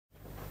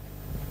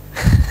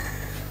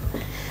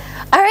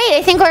All right,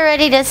 I think we're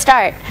ready to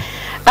start.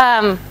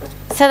 So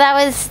that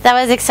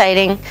was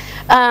exciting.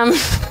 I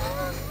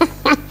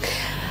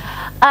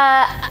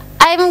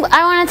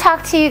want to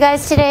talk to you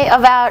guys today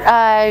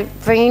about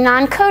bringing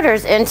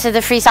non-coders into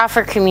the free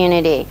software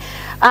community.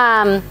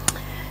 I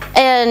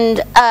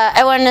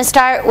wanted to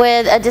start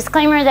with a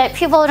disclaimer that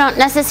people don't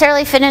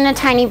necessarily fit into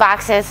tiny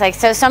boxes. Like,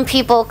 so some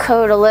people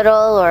code a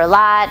little or a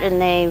lot,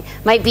 and they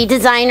might be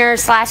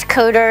designers /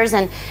 coders,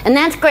 and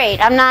that's great.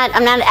 I'm not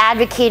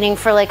advocating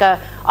for like a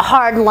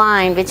hard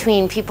line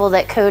between people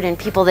that code and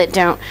people that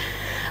don't.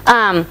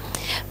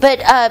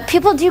 But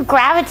people do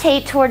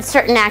gravitate towards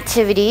certain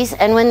activities,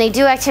 and when they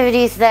do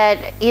activities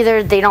that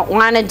either they don't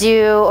want to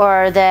do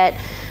or that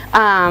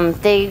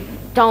they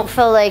don't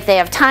feel like they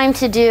have time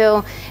to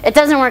do, it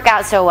doesn't work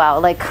out so well.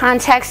 Like,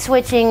 context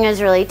switching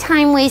is really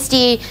time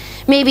wasty.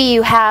 Maybe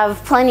you have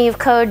plenty of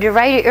code to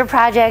write at your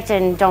project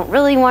and don't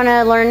really want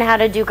to learn how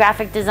to do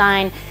graphic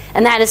design,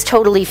 and that is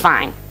totally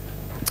fine.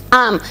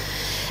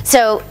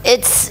 So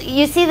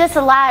you see this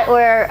a lot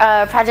where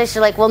projects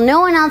are like, well, no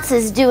one else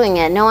is doing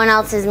it. No one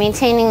else is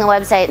maintaining the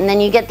website. And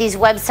then you get these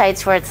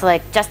websites where it's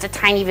like just a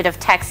tiny bit of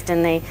text,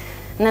 and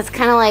it's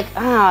kind of like,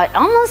 oh, it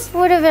almost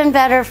would have been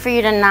better for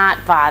you to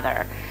not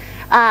bother.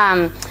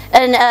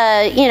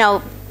 You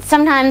know,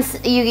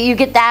 sometimes you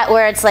get that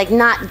where it's like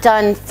not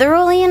done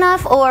thoroughly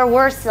enough, or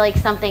worse, like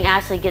something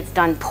actually gets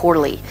done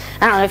poorly.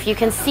 I don't know if you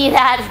can see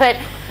that, but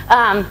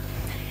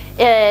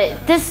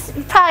this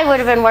probably would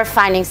have been worth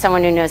finding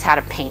someone who knows how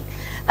to paint.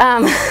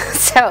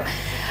 So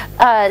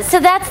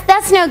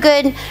that's no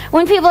good.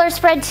 When people are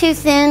spread too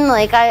thin,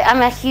 like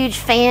I'm a huge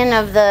fan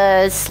of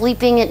the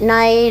sleeping at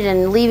night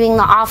and leaving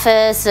the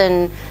office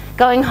and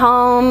going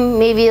home,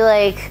 maybe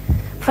like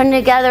putting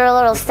together a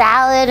little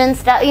salad and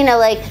stuff, you know,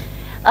 like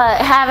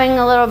having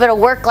a little bit of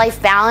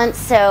work-life balance.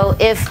 So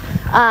if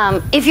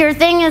your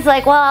thing is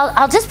like, well,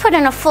 I'll just put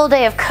in a full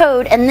day of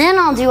code and then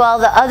I'll do all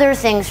the other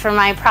things for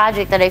my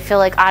project that I feel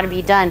like ought to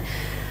be done,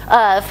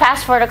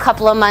 fast forward a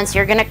couple of months,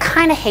 you're going to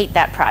kind of hate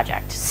that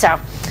project. So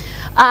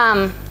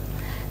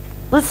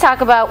let's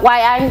talk about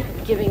why I'm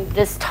giving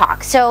this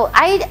talk. So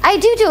I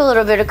do a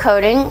little bit of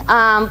coding,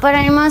 but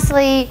I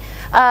mostly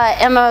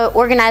am an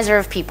organizer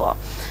of people.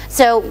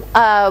 So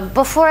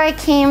before I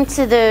came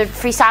to the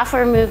free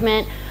software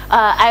movement,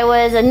 I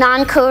was a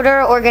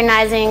non-coder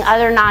organizing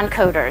other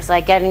non-coders,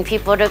 like getting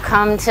people to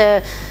come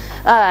to,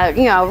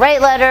 you know, write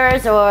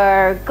letters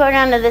or go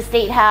down to the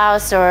state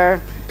house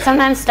or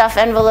sometimes stuff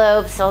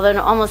envelopes,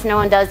 although almost no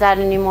one does that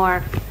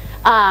anymore.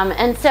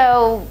 And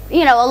so,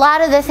 you know, a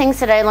lot of the things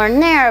that I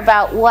learned there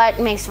about what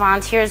makes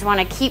volunteers want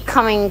to keep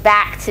coming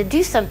back to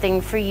do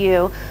something for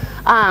you,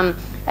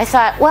 I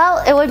thought,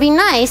 well, it would be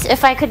nice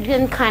if I could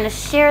then kind of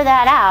share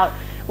that out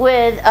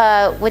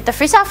with the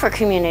free software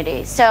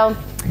community. So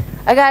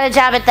I got a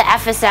job at the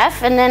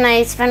FSF, and then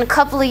I spent a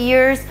couple of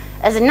years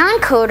as a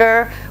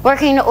non-coder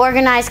working to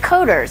organize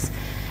coders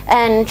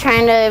and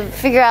trying to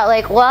figure out,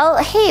 like, well,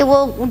 hey,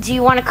 well, do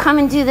you want to come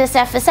and do this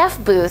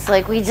FSF booth?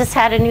 Like, we just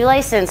had a new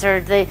license,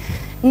 or the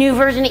new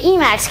version of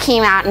Emacs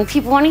came out and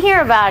people want to hear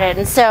about it.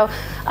 And so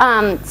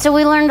so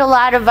we learned a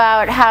lot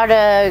about how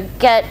to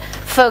get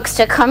folks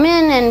to come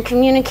in and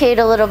communicate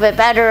a little bit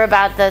better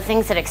about the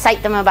things that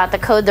excite them about the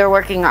code they're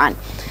working on.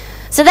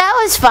 So that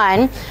was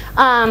fun.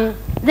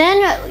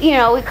 Then, you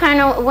know, we kind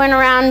of went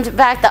around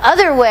back the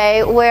other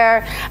way,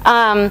 where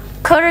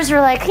coders were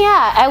like,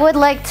 yeah, I would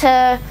like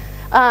to,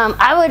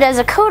 I would as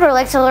a coder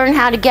like to learn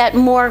how to get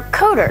more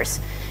coders.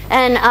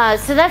 And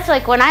so that's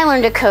like when I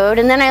learned to code,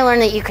 and then I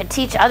learned that you could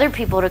teach other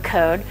people to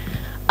code.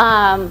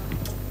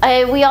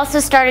 We also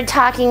started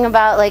talking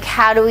about, like,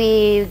 how do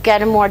we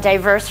get a more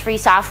diverse free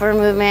software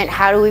movement?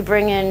 How do we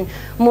bring in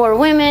more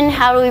women?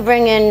 How do we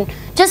bring in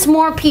just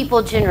more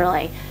people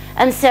generally?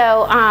 And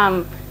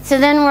so so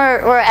then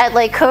we're at,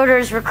 like,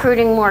 coders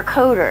recruiting more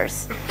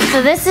coders.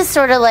 So this is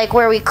sort of like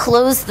where we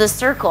close the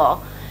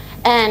circle,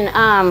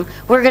 and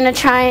we're going to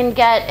try and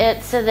get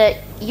it so that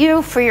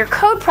you, for your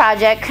code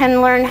project,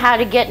 can learn how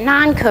to get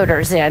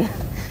non-coders in.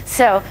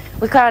 So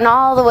we've gone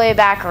all the way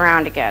back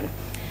around again.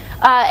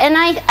 And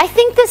I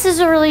think this is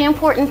a really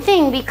important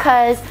thing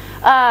because,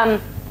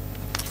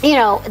 you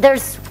know, there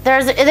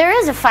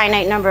is a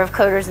finite number of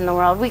coders in the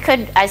world. We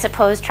could, I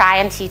suppose, try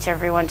and teach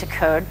everyone to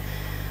code,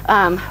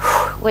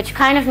 which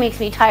kind of makes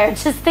me tired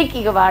just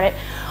thinking about it.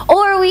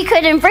 Or we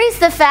could embrace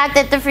the fact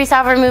that the free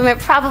software movement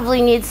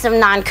probably needs some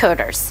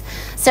non-coders.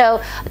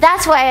 So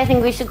that's why I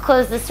think we should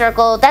close the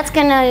circle. That's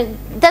gonna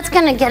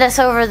get us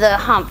over the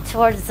hump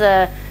towards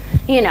the,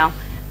 you know,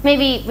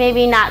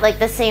 maybe not like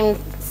the same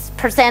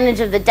percentage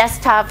of the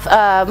desktop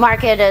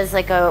market as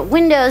like a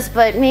Windows,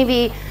 but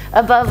maybe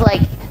above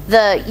like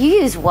the, you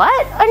use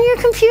what on your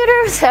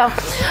computer? So,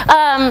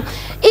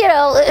 you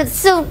know,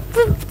 so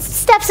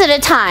steps at a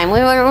time.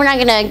 We're not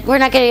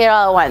gonna get it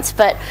all at once.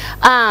 But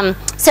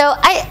so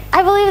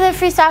I believe that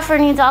free software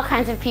needs all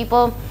kinds of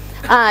people.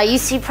 You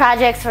see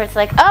projects where it's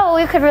like, oh,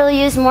 we could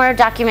really use more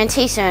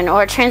documentation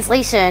or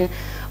translation,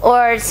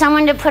 or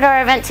someone to put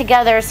our event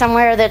together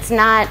somewhere that's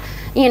not,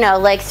 you know,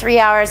 like 3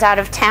 hours out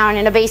of town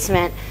in a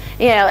basement,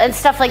 you know, and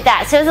stuff like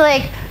that. So it's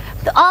like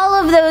all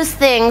of those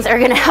things are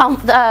going to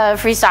help the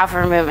free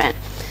software movement.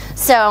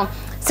 So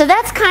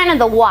that's kind of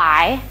the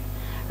why,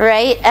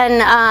 right? And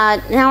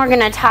now we're going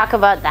to talk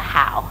about the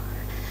how.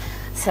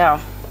 So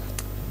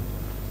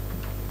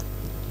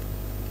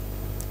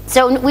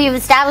we've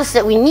established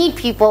that we need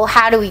people.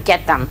 How do we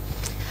get them?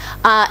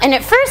 And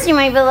at first you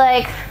might be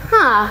like,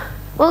 huh,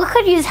 well, we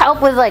could use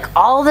help with like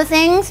all the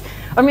things.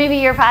 Or maybe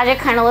your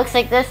project kind of looks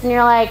like this and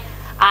you're like,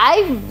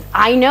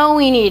 I know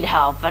we need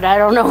help, but I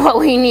don't know what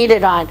we need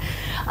it on.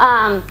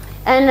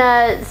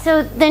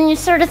 So then you're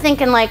sort of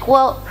thinking like,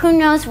 well, who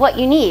knows what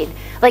you need?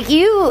 Like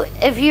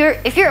if you're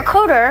a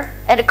coder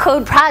at a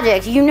code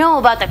project, you know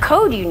about the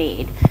code you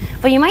need,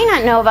 but you might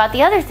not know about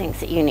the other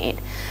things that you need.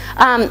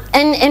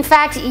 And in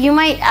fact, you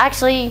might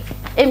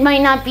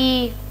not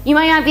be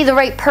the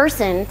right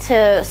person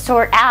to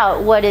sort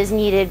out what is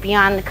needed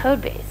beyond the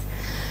code base.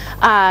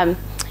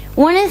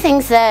 One of the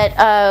things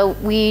that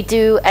we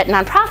do at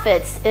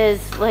nonprofits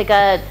is like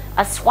a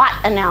SWOT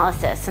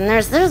analysis, and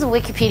there's a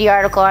Wikipedia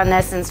article on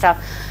this and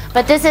stuff,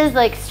 but this is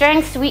like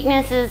strengths,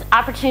 weaknesses,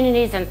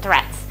 opportunities, and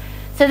threats.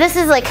 So this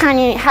is like kind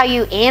of how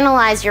you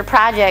analyze your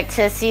project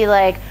to see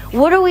like,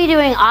 what are we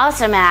doing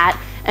awesome at,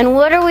 and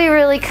what are we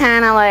really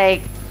kind of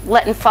like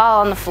letting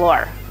fall on the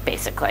floor,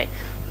 basically.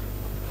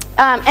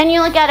 And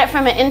you look at it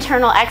from an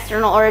internal,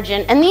 external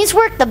origin, and these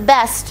work the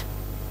best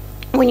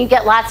when you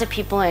get lots of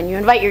people in. You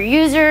invite your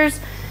users,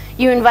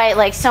 you invite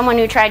like someone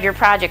who tried your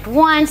project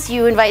once,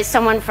 you invite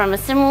someone from a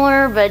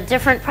similar but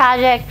different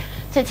project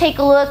to take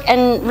a look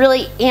and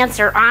really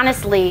answer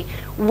honestly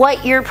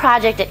what your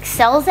project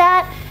excels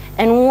at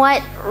and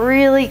what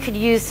really could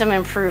use some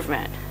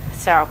improvement.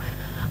 So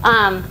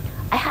I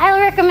highly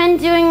recommend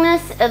doing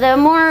this. The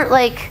more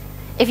like,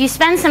 if you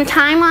spend some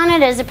time on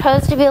it as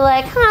opposed to be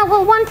like, huh,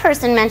 well, one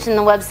person mentioned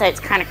the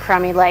website's kind of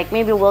crummy, like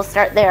maybe we'll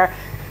start there.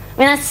 I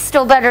mean, that's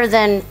still better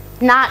than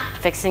not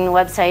fixing the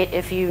website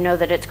if you know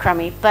that it's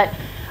crummy, but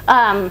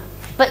kind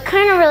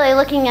of really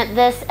looking at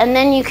this, and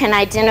then you can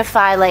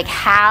identify like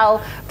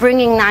how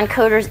bringing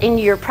non-coders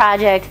into your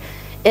project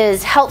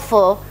is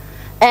helpful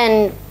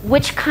and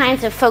which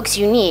kinds of folks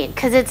you need,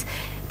 because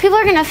people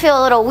are going to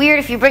feel a little weird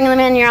if you bring them in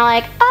and you're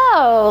like,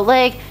 oh,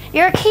 like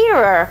you're a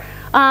caterer.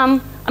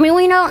 I mean,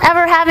 we don't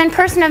ever have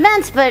in-person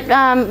events,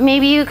 but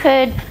maybe you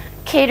could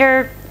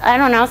cater, I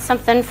don't know,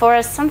 something for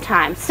us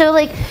sometime. So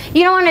like,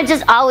 you don't want to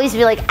just always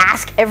be like,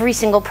 ask every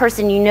single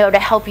person you know to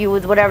help you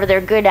with whatever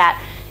they're good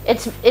at.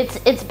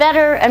 It's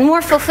better and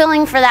more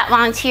fulfilling for that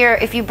volunteer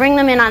if you bring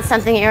them in on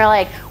something and you're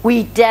like,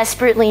 we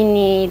desperately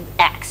need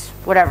X,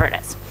 whatever it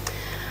is.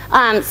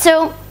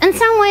 So in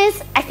some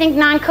ways, I think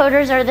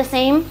non-coders are the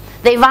same.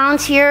 They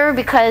volunteer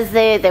because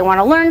they want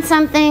to learn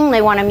something,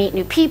 they want to meet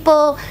new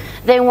people,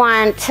 they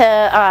want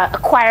to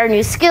acquire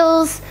new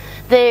skills,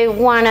 they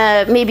want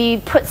to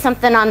maybe put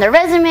something on their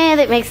resume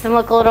that makes them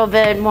look a little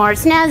bit more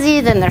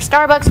snazzy than their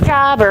Starbucks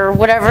job or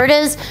whatever it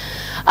is.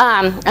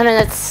 And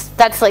then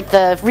that's like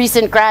the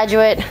recent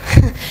graduate.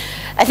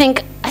 I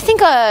think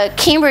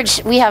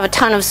Cambridge, we have a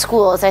ton of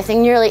schools. I think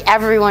nearly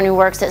everyone who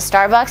works at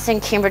Starbucks in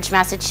Cambridge,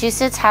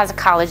 Massachusetts has a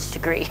college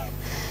degree.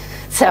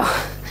 So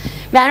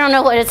I don't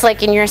know what it's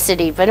like in your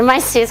city, but in my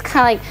city it's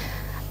kind of like,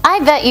 I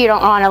bet you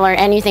don't want to learn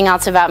anything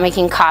else about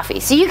making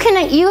coffee. So you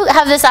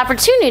have this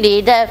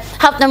opportunity to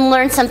help them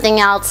learn something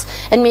else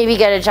and maybe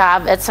get a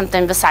job at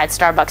something besides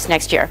Starbucks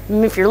next year.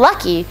 And if you're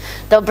lucky,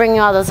 they'll bring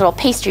you all those little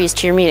pastries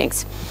to your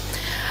meetings.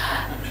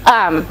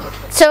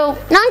 So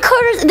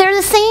non-coders, they're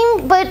the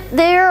same, but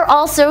they're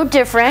also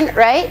different,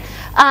 right?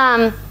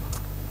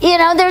 You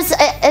know,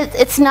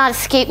 it's not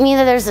escaped me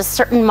that there's a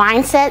certain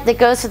mindset that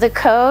goes with the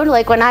code.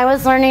 Like when I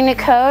was learning to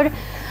code,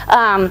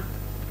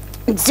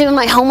 doing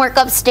my homework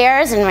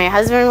upstairs, and my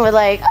husband would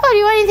like, oh, do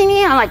you want anything to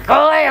eat? I'm like,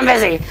 go away, I'm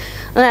busy.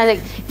 And I was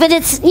like, but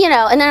it's, you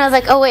know, and then I was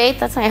like, oh wait,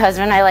 that's my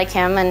husband, I like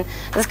him. And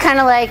it's kind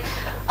of like,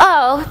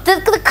 oh,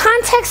 the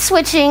context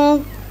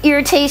switching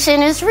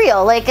irritation is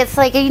real. Like it's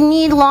like you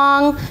need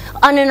long,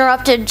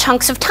 uninterrupted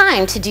chunks of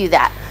time to do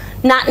that.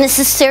 Not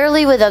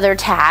necessarily with other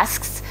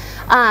tasks.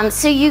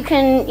 So you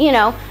can, you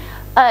know,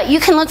 you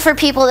can look for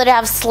people that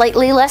have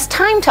slightly less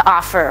time to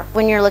offer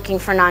when you're looking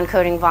for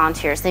non-coding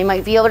volunteers. They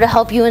might be able to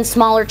help you in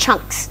smaller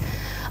chunks.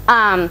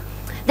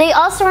 They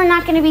also are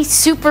not going to be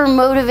super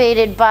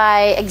motivated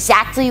by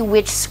exactly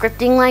which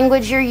scripting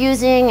language you're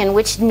using and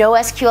which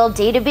NoSQL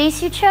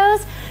database you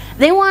chose.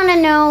 They want to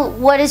know,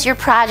 what does your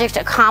project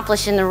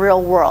accomplish in the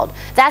real world?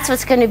 That's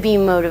what's going to be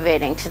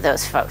motivating to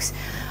those folks.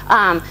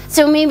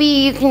 So maybe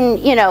you can,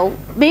 you know,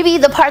 maybe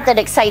the part that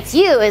excites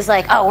you is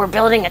like, oh, we're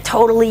building a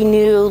totally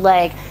new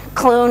like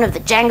clone of the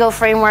Django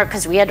framework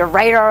because we had to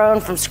write our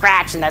own from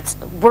scratch, and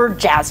we're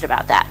jazzed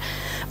about that.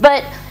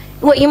 But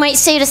what you might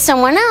say to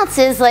someone else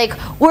is like,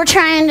 we're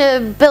trying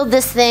to build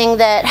this thing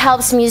that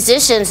helps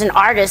musicians and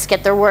artists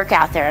get their work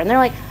out there. And they're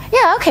like,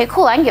 yeah, okay,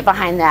 cool, I can get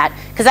behind that,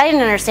 because I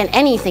didn't understand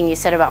anything you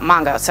said about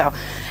Mongo. So,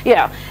 you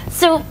know,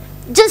 so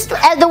just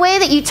the way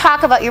that you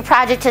talk about your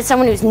project to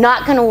someone who's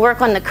not going to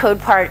work on the code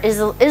part is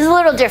a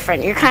little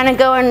different. You're kind of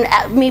going,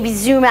 maybe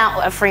zoom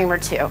out a frame or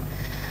two.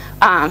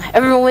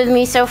 Everyone with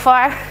me so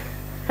far?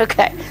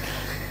 Okay.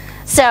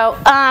 So,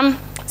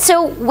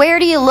 so where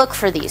do you look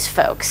for these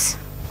folks?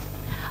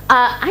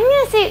 I'm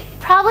going to say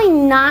probably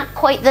not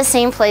quite the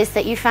same place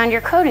that you found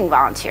your coding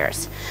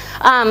volunteers.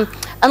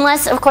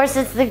 Unless, of course,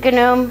 it's the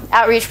GNOME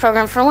Outreach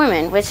Program for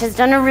Women, which has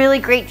done a really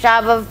great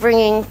job of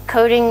bringing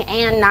coding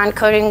and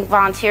non-coding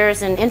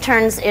volunteers and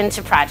interns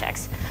into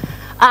projects.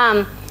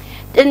 And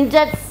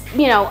that's,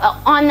 you know,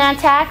 on that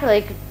tack,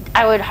 like,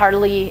 I would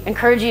heartily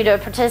encourage you to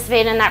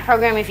participate in that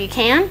program if you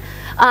can.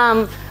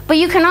 But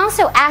you can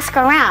also ask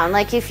around.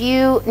 Like, if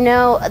you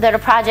know that a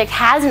project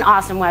has an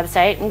awesome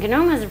website, and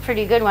GNOME has a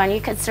pretty good one, you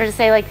could sort of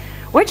say, like,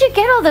 where'd you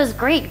get all those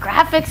great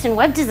graphics and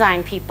web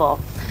design people?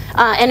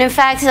 And in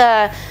fact,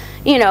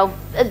 you know,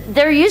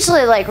 they're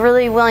usually like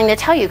really willing to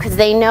tell you because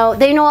they know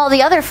all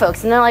the other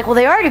folks, and they're like, well,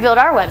 they already built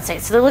our website,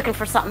 so they're looking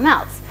for something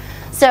else.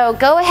 So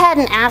go ahead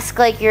and ask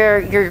like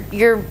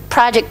your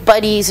project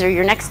buddies or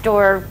your next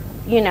door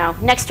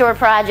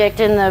project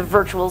in the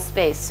virtual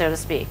space, so to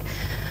speak.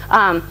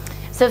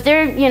 So if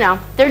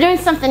they're doing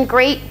something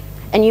great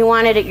and you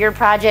want it at your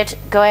project,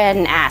 go ahead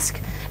and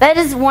ask. That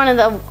is one of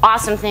the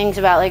awesome things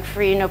about like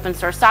free and open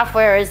source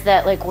software, is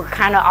that like we're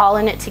kind of all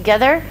in it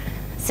together.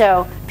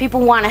 So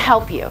people want to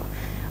help you,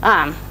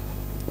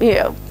 you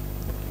know,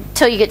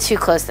 till you get too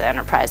close to the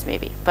enterprise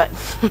maybe. But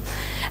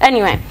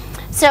anyway,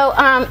 so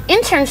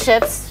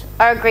internships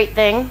are a great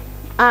thing,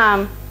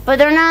 but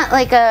they're not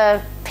like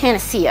a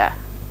panacea,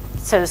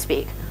 so to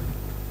speak.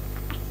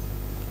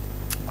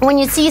 When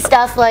you see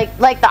stuff like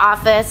The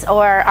Office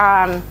or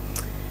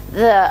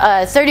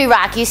the 30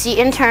 Rock, you see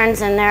interns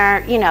and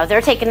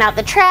they're taking out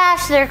the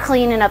trash, they're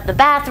cleaning up the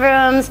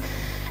bathrooms,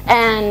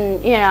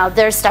 and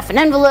they're stuffing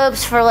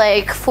envelopes for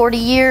like 40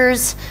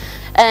 years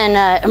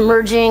and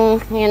emerging,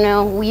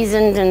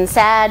 weazened and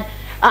sad.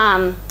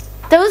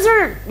 Those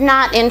are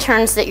not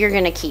interns that you're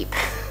going to keep.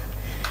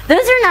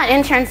 Those are not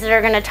interns that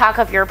are going to talk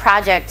up your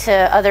project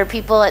to other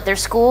people at their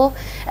school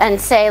and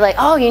say like,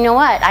 oh, you know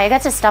what, I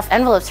got to stuff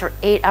envelopes for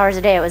 8 hours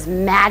a day. It was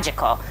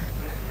magical.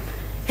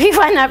 If you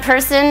find that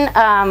person,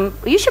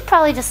 you should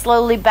probably just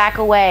slowly back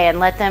away and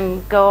let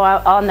them go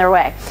on their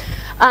way.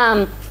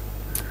 But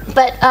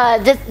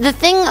the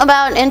thing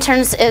about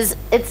interns is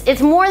it's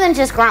more than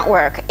just grunt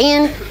work.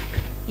 And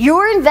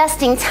you're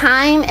investing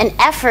time and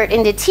effort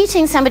into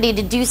teaching somebody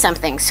to do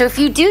something. So if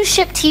you do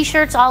ship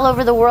t-shirts all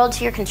over the world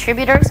to your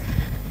contributors,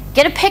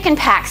 get a pick and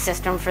pack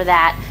system for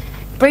that.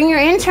 Bring your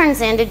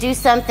interns in to do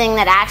something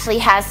that actually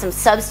has some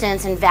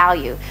substance and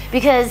value.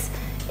 Because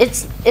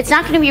it's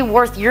not going to be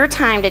worth your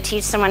time to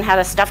teach someone how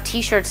to stuff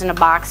t-shirts in a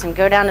box and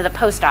go down to the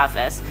post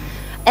office.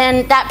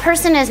 And that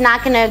person is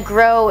not going to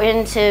grow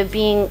into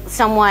being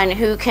someone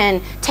who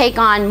can take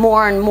on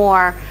more and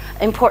more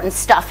important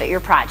stuff at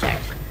your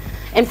project.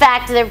 In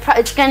fact,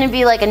 it's going to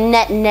be like a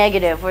net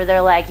negative where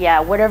they're like,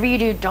 yeah, whatever you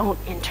do, don't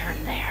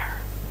intern there.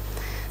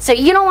 So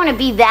you don't want to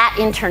be that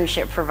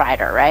internship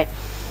provider, right?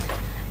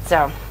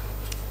 So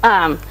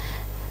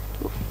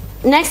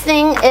next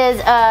thing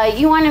is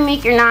you want to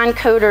make your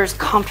non-coders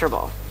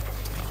comfortable.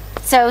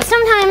 So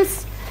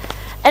sometimes,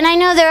 and I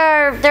know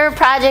there are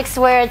projects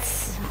where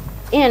it's,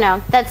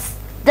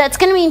 that's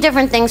going to mean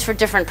different things for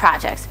different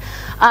projects.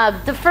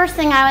 The first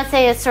thing I would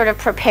say is sort of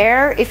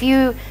prepare. If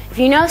you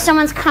know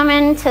someone's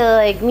coming to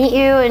like meet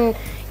you and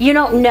you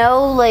don't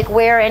know like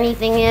where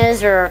anything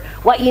is or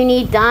what you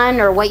need done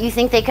or what you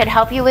think they could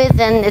help you with,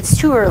 then it's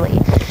too early.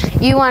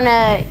 You want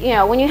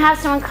to, when you have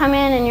someone come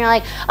in and you're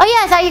like, oh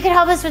yeah, I thought you could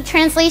help us with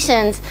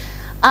translations.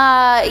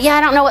 Yeah,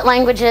 I don't know what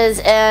languages,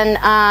 and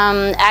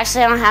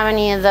actually I don't have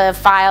any of the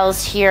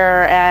files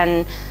here,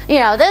 and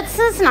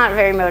that's not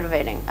very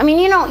motivating. I mean,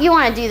 you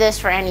want to do this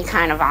for any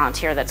kind of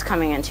volunteer that's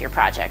coming into your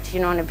project. You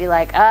don't want to be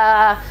like,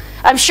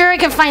 I'm sure I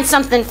can find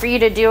something for you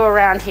to do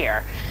around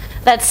here.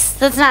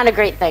 That's not a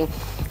great thing.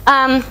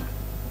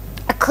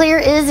 A clear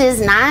is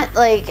not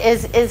like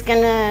is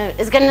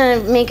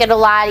gonna make it a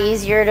lot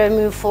easier to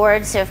move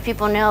forward. So if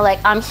people know like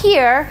I'm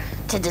here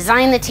to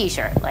design the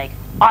t-shirt, like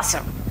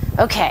awesome,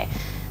 okay.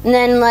 And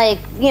then like,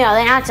 they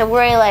don't have to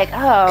worry like,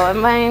 oh,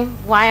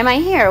 why am I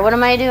here? What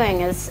am I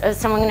doing? Is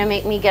someone gonna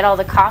make me get all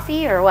the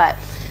coffee or what?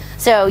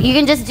 So you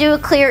can just do a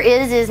clear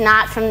is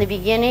not from the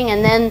beginning,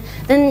 and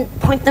then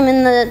point them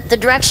in the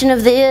direction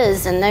of the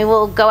is, and they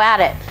will go at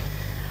it.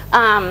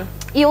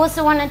 You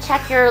also want to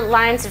check your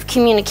lines of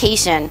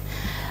communication.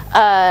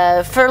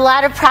 For a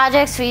lot of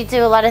projects, we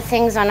do a lot of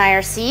things on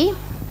IRC,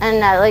 and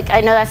like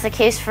I know that's the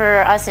case for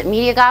us at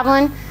Media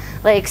Goblin.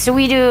 Like, so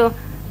we do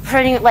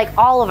pretty like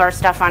all of our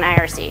stuff on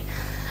IRC.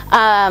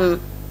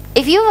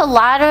 If you have a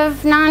lot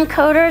of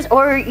non-coders,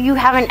 or you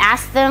haven't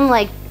asked them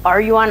like, are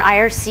you on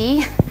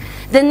IRC?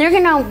 Then they're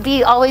gonna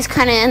be always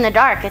kind of in the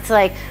dark. It's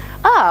like,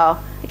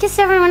 oh, I guess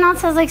everyone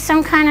else has like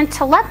some kind of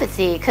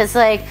telepathy, because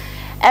like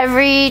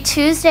every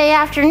Tuesday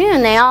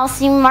afternoon they all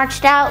seem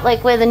marched out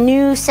like with a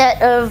new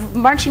set of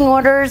marching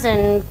orders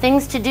and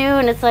things to do,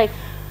 and it's like,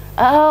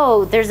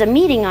 oh, there's a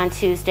meeting on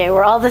Tuesday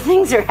where all the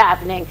things are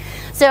happening.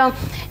 So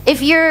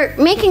if you're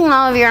making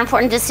all of your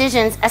important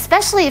decisions,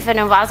 especially if it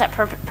involves that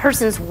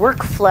person's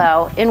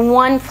workflow in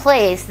one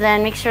place,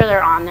 then make sure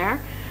they're on there.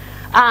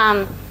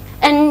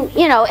 And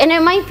and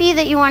it might be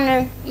that you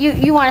want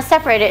to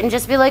separate it and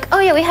just be like, oh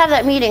yeah, we have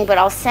that meeting, but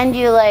I'll send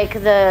you like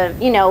the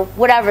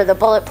whatever, the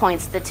bullet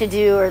points, the to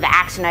do or the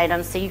action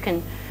items, so you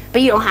can,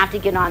 but you don't have to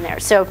get on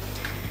there. So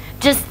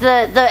just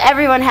the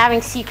everyone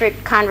having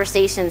secret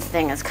conversations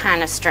thing is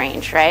kind of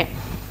strange, right?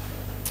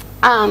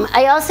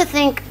 I also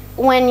think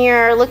when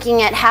you're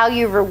looking at how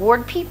you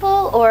reward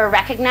people or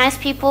recognize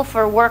people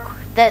for work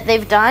that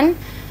they've done,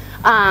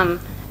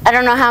 I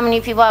don't know how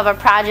many people have a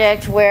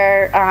project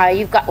where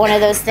you've got one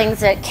of those things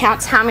that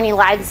counts how many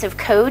lines of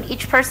code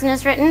each person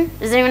has written.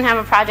 Does anyone have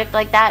a project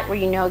like that where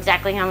you know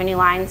exactly how many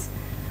lines,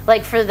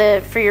 like for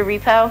your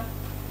repo?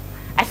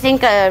 I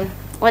think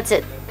what's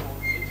it?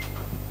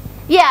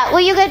 Yeah, well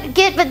you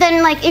get, but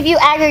then like if you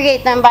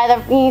aggregate them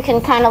you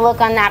can kind of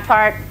look on that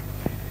part.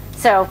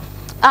 So,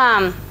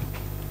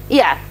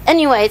 yeah.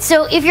 Anyway,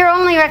 so if you're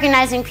only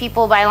recognizing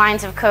people by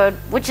lines of code,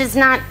 which is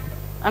not.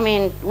 I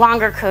mean,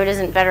 longer code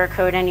isn't better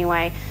code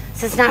anyway,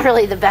 so it's not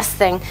really the best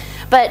thing.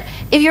 But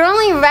if you're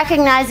only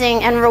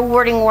recognizing and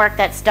rewarding work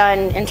that's done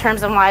in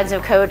terms of lines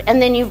of code,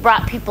 and then you've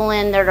brought people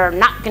in that are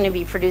not going to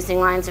be producing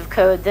lines of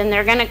code, then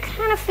they're going to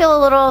kind of feel a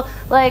little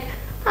like,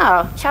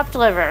 oh, chopped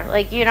liver.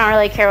 Like, you don't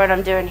really care what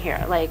I'm doing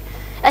here. Like,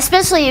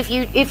 especially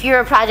if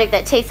you're a project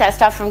that takes that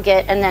stuff from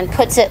Git and then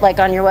puts it like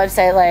on your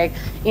website, like,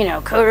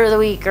 Coder of the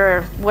Week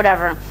or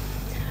whatever.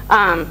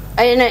 And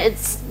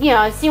it's,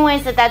 I've seen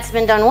ways that that's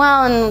been done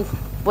well and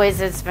ways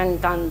that's been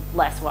done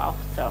less well.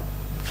 So,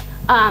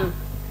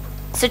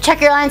 so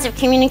check your lines of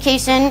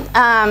communication,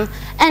 and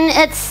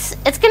it's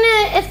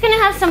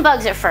gonna have some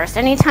bugs at first.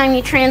 Anytime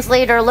you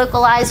translate or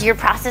localize your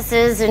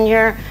processes and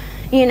your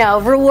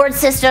reward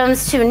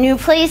systems to a new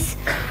place,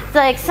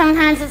 like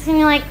sometimes it's gonna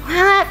be like,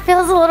 well, that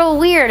feels a little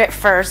weird at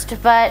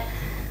first, but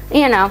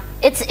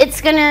it's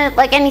gonna,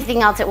 like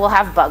anything else, it will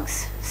have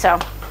bugs. So,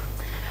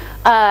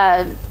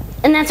 and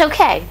that's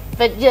okay.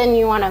 But then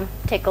you want to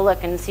take a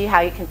look and see how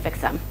you can fix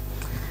them.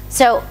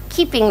 So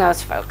keeping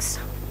those folks.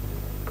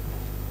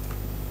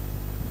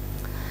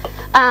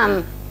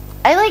 I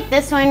like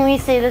this one. We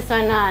say this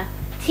one,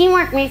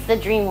 teamwork makes the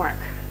dream work,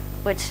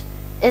 which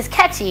is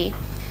catchy.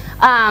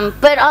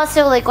 But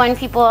also, like, when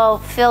people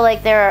feel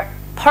like they're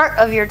part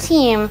of your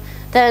team,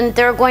 then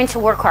they're going to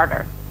work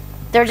harder.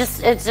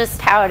 It's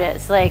just how it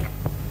is. Like,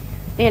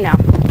 they're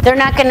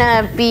not going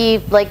to be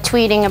like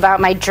tweeting about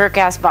my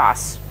jerk-ass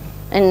boss.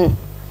 And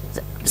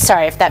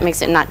sorry if that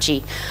makes it not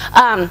G.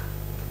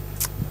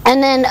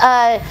 And then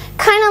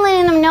kind of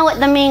letting them know what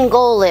the main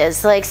goal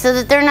is, like, so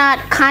that they're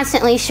not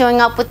constantly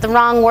showing up with the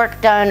wrong work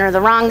done or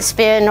the wrong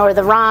spin or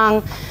the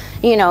wrong,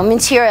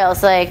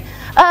 materials. Like,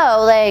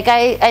 oh, like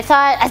I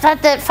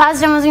thought that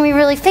FOSDEM was gonna be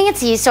really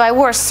fancy, so I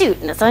wore a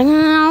suit, and it's like,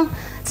 no,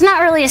 it's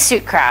not really a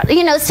suit crowd,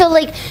 So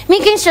like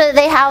making sure that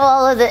they have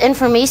all of the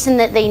information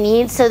that they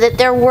need so that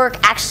their work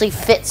actually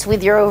fits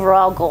with your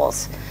overall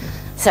goals.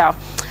 So,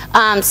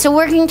 so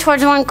working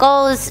towards one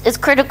goal is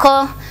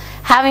critical.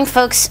 Having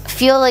folks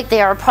feel like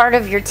they are part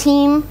of your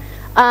team.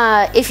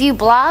 If you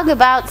blog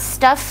about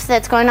stuff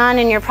that's going on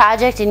in your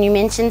project and you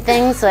mention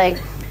things like,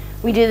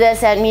 we do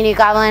this at Media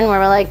Goblin where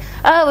we're like,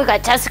 oh, we've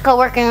got Jessica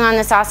working on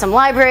this awesome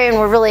library and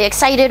we're really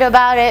excited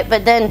about it,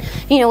 but then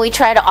we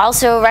try to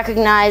also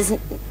recognize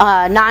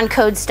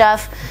non-code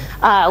stuff.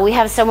 We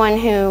have someone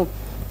who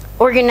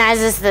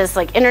organizes this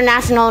like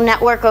international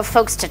network of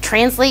folks to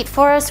translate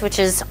for us, which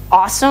is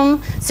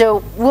awesome.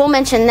 So we'll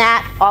mention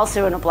that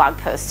also in a blog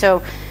post.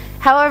 So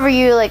however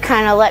you like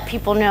kind of let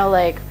people know,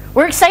 like,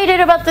 we're excited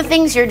about the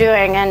things you're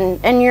doing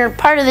and you're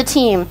part of the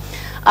team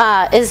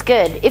is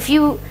good. If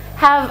you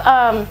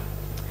have,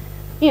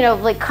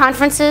 like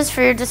conferences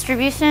for your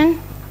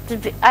distribution,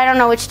 I don't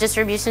know which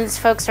distributions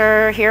folks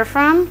are here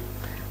from.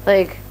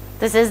 Like,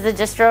 this is the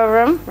distro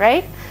room,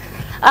 right?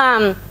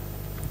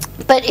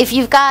 But if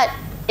you've got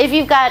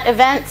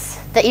events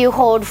that you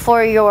hold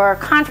for your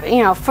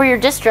for your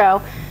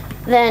distro,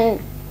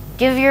 then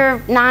give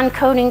your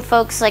non-coding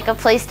folks like a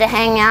place to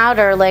hang out,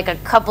 or like a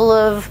couple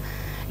of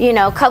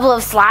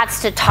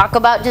slots to talk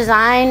about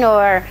design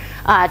or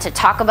to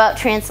talk about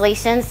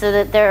translation, so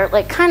that they're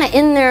like kind of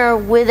in there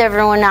with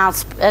everyone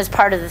else as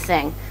part of the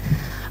thing.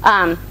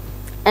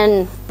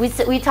 And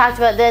we talked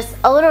about this.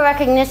 A little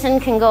recognition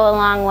can go a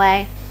long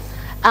way.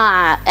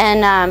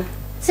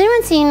 Has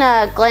anyone seen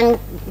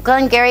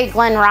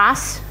Glenn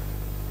Ross?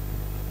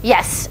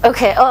 Yes.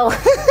 Okay. Oh,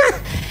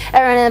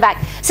 everyone in the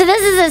back. So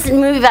this is this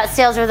movie about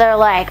sales where they're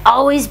like,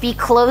 always be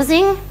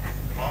closing.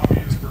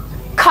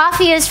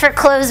 Coffee is for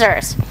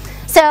closers.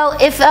 So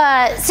if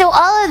so,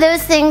 all of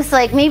those things,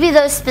 like maybe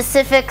those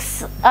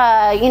specifics,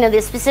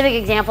 the specific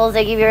examples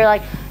they give you are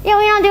like, yeah,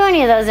 we don't do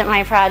any of those at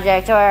my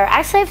project, or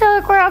actually I feel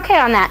like we're okay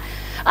on that.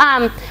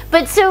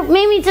 But so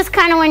maybe just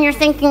kind of when you're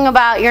thinking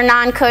about your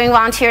non-coding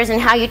volunteers and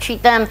how you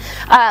treat them,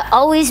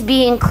 always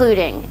be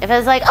including. If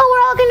it's like, oh,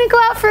 we're all going to go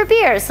out for a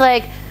beer, it's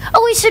like,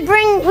 oh, we should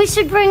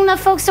bring the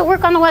folks that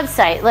work on the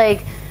website,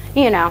 like,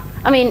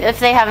 I mean, if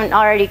they haven't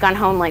already gone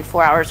home like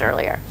 4 hours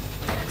earlier.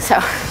 So,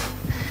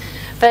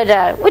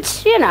 but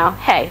which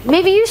hey,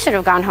 maybe you should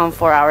have gone home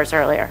 4 hours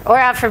earlier, or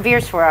out for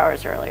beers 4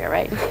 hours earlier,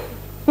 right?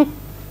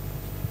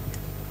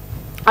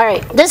 All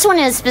right, this one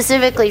is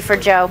specifically for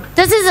Joe.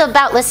 This is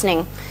about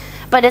listening,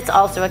 but it's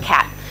also a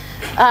cat.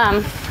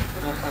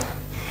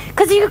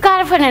 Because you've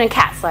got to put in a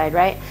cat slide,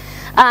 right?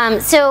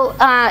 So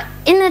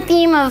in the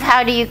theme of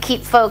how do you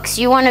keep folks,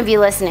 you want to be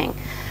listening.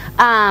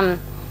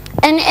 And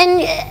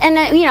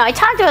you know, I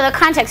talked about the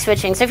context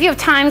switching. So if you have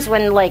times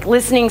when like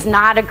listening's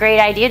not a great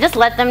idea, just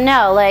let them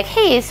know. Like,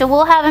 hey, so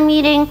we'll have a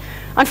meeting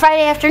on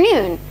Friday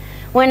afternoon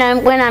when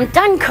I'm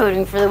done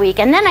coding for the week,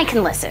 and then I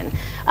can listen.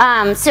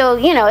 So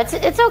you know,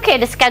 it's okay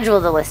to schedule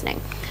the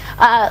listening.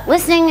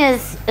 Listening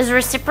is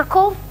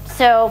reciprocal.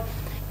 So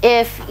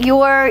if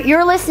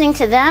you're listening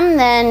to them,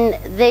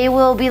 then they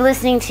will be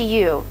listening to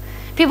you.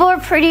 People are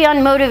pretty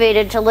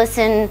unmotivated to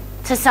listen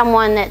to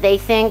someone that they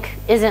think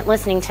isn't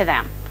listening to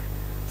them.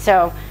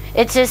 So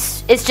it's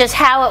just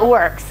how it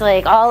works.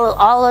 Like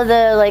all of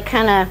the like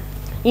kind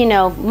of, you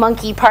know,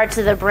 monkey parts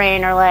of the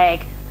brain are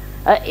like,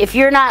 if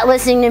you're not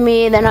listening to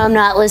me, then I'm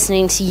not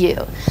listening to you.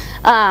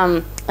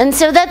 And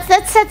so that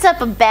sets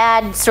up a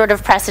bad sort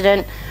of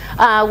precedent.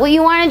 What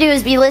you want to do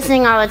is be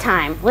listening all the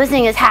time.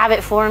 Listening is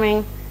habit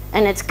forming,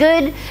 and it's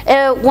good.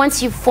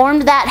 Once you've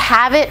formed that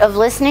habit of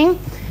listening,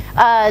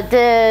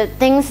 the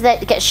things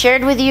that get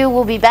shared with you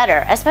will be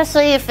better,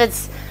 especially if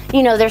it's,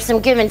 you know, there's some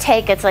give and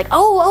take. It's like,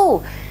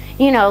 oh,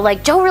 you know,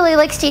 like Joe really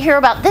likes to hear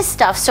about this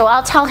stuff, so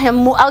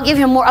I'll give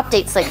him more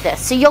updates like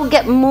this. So you'll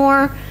get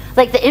more,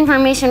 like the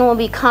information will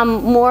become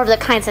more of the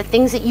kinds of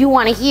things that you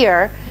want to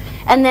hear,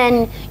 and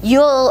then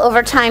you'll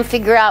over time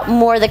figure out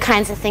more of the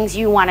kinds of things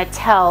you want to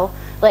tell,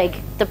 like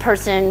the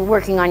person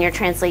working on your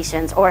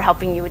translations or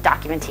helping you with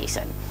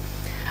documentation.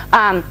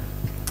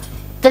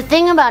 The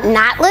thing about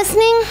not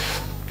listening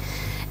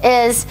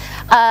is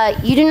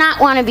you do not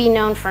want to be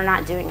known for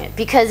not doing it,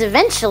 because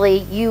eventually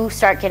you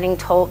start being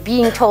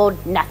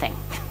told nothing.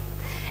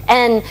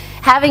 And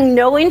having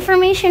no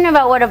information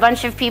about what a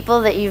bunch of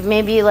people that you've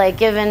maybe like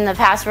given the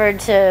password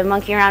to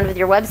monkey around with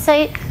your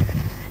website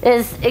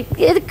is,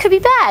 it could be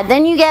bad.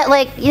 Then you get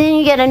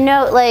a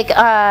note like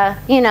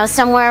you know,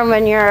 somewhere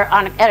when you're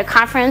at a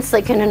conference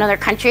like in another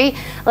country,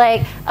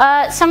 like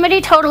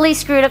somebody totally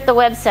screwed up the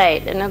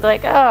website, and it's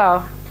like,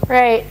 oh,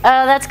 right,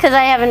 that's because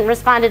I haven't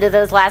responded to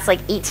those last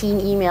like 18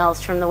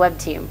 emails from the web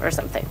team or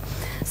something.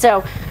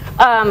 So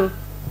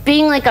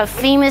being like a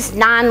famous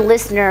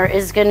non-listener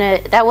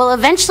that will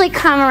eventually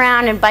come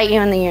around and bite you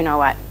in the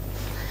you-know-what.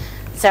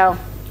 So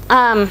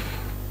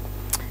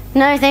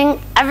another thing,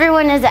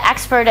 everyone is an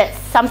expert at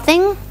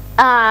something,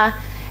 and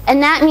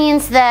that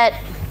means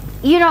that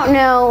you don't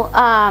know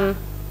how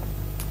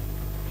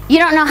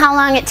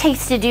long it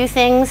takes to do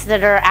things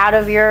that are out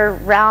of your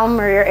realm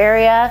or your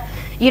area.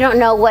 You don't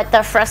know what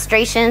the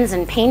frustrations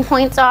and pain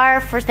points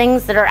are for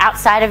things that are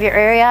outside of your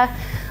area.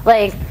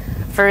 Like,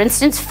 for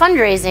instance,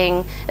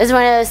 fundraising is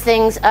one of those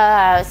things.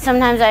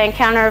 Sometimes I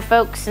encounter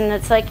folks and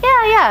it's like,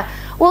 yeah,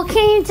 well,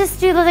 can you just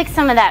do like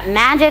some of that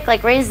magic,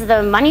 like raise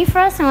the money for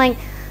us? I'm like,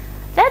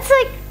 that's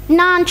like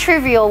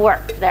non-trivial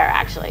work there,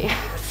 actually.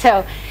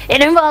 So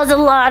it involves a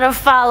lot of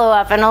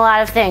follow-up and a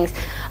lot of things.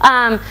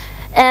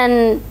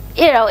 And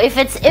you know, if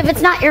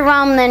it's not your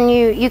realm, then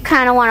you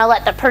kind of want to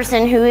let the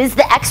person who is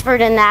the expert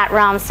in that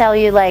realm tell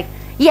you, like,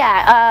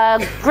 yeah,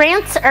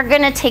 grants are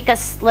going to take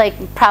us like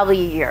probably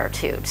a year or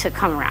two to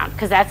come around,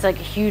 because that's like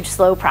a huge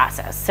slow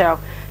process. So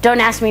don't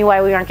ask me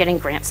why we aren't getting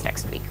grants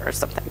next week or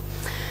something.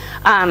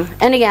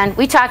 And again,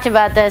 we talked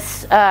about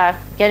this,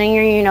 getting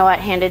your you-know-what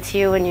handed to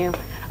you when you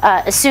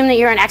assume that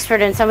you're an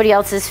expert in somebody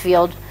else's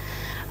field.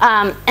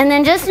 And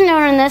then just a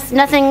note on this,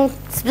 nothing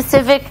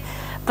specific,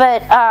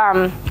 but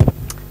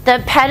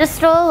the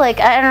pedestal,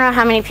 like, I don't know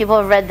how many people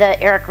have read the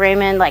Eric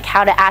Raymond, like,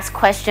 How to Ask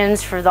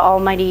Questions for the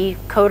Almighty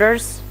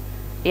Coders.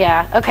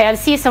 Yeah, okay, I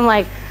see some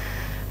like,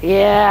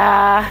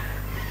 yeah.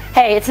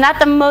 Hey, it's not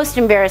the most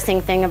embarrassing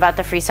thing about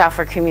the free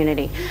software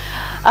community.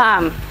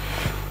 But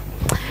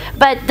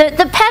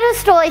the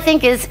pedestal, I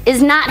think,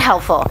 is not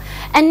helpful.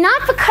 And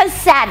not because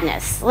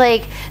sadness.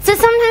 Like, so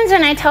sometimes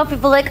when I tell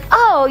people, like,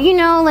 oh, you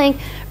know, like,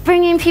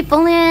 bringing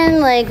people in,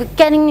 like,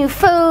 getting new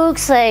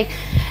folks, like,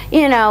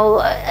 you know,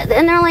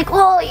 and they're like,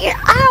 well, yeah,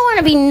 I don't want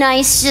to be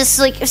nice, just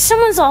like, if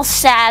someone's all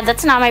sad,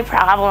 that's not my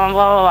problem,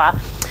 blah, blah, blah.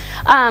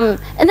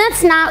 And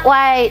that's not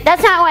why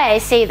I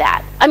say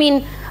that. I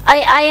mean,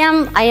 I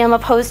am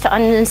opposed to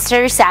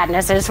unnecessary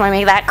sadness. I just want to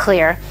make that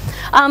clear.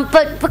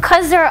 But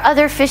because there are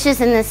other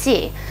fishes in the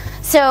sea.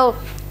 So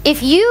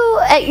if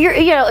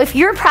if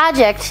your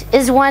project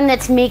is one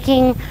that's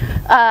making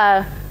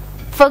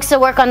folks that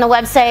work on the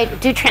website,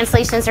 do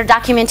translations or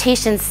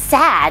documentation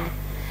sad,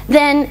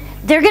 then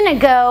they're going to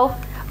go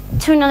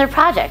to another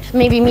project,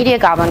 maybe Media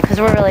Goblin,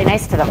 because we're really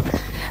nice to them.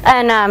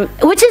 And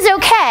which is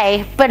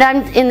okay, but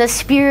I'm in the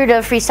spirit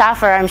of free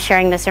software, I'm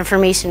sharing this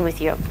information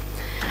with you.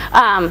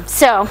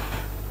 So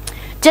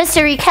just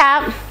to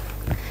recap,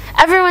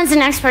 everyone's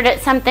an expert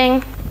at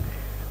something.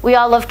 We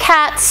all love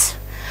cats.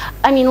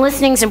 I mean,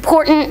 listening's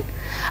important.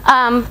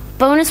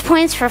 Bonus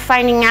points for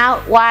finding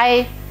out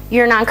why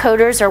your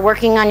non-coders are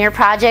working on your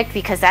project,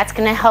 because that's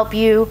going to help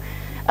you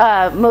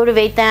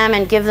motivate them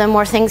and give them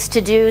more things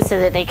to do so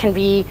that they can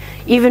be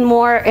even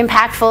more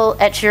impactful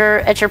at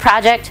your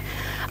project.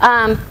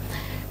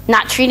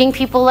 not treating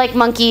people like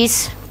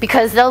monkeys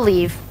because they'll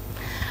leave.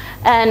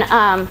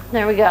 And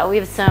there we go. We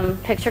have some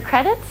picture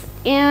credits.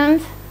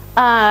 And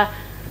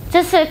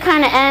just to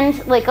kind of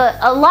end, like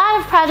a lot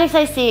of projects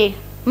I see,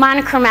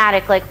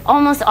 monochromatic, like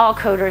almost all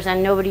coders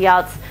and nobody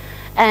else.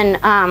 And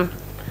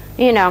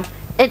you know,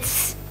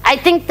 I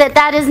think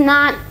that's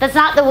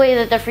not the way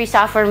that the free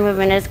software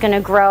movement is going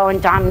to grow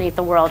and dominate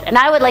the world. And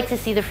I would like to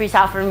see the free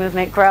software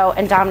movement grow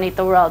and dominate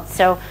the world.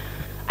 So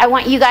I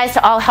want you guys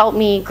to all help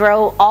me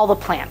grow all the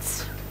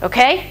plants.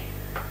 Okay?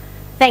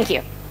 Thank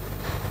you.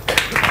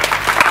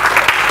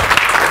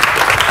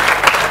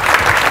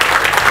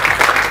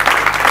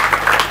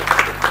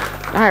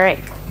 All right.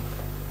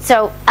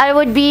 So I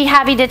would be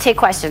happy to take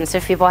questions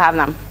if people have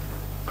them.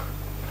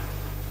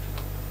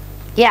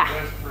 Yeah.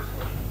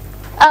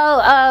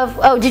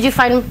 Oh, did you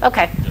find,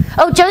 okay.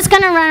 Oh, Joe's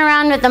gonna run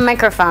around with the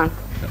microphone.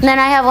 And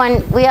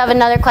then we have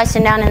another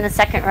question down in the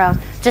second row,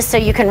 just so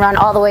you can run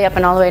all the way up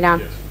and all the way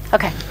down.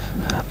 Okay.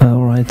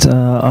 All right,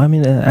 I'm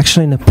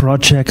actually in a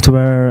project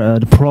where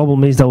the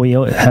problem is that we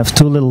have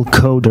too little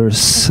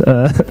coders.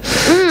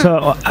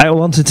 So I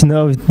wanted to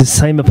know if the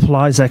same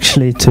applies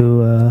actually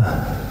to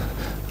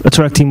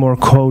attracting more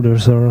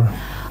coders, or...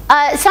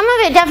 Some of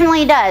it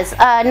definitely does.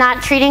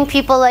 Not treating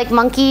people like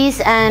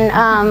monkeys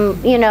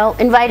and, you know,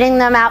 inviting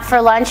them out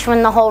for lunch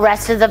when the whole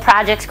rest of the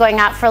project's going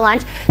out for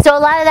lunch. So a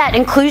lot of that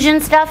inclusion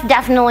stuff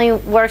definitely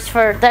works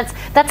for, that's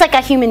like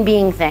a human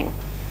being thing.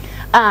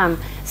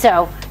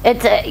 So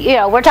it's, you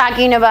know, we're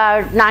talking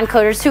about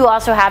non-coders who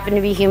also happen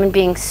to be human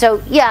beings.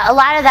 So yeah, a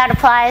lot of that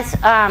applies,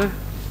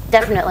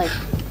 definitely.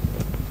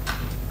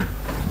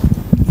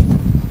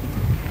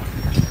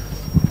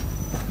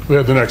 We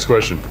have the next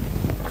question.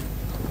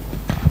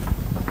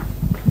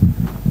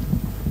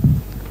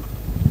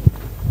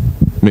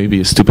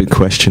 Maybe a stupid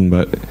question,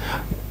 but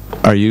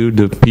are you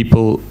the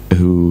people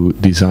who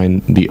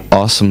design the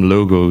awesome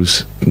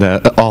logos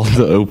that all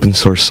the open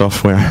source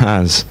software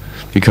has?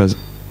 Because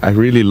I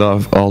really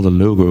love all the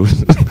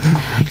logos.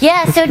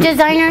 Yeah, so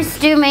designers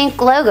do make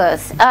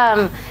logos.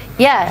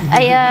 Yeah,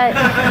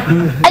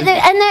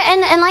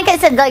 and like I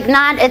said, like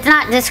it's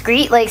not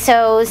discrete. Like,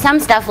 so some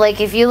stuff, like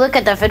if you look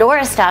at the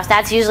Fedora stuff,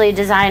 that's usually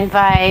designed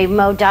by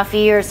Mo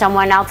Duffy or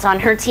someone else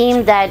on her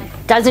team that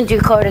doesn't do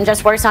code and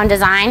just works on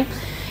design.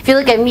 If you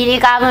look at Media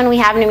Goblin, we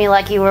happen to be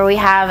lucky where we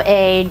have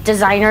a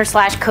designer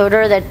slash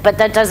coder but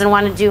that doesn't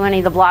want to do any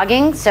of the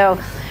blogging. So,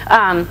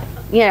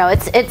 you know,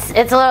 it's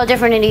a little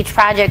different in each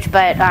project.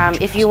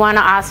 But if you want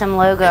an awesome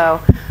logo,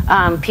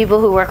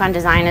 people who work on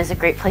design is a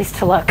great place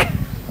to look.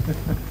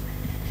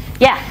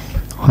 Yeah.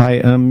 Hi.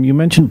 You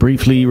mentioned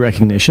briefly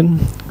recognition.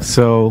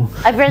 So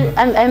I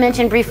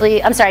mentioned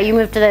briefly. I'm sorry. You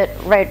moved to the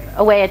right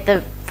away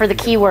for the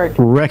keyword.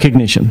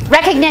 Recognition.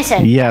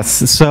 Recognition.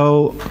 Yes.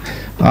 So.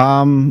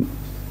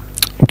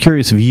 I'm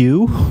curious if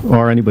you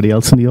or anybody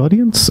else in the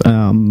audience,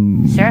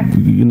 sure,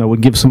 you know,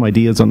 would give some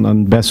ideas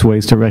on best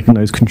ways to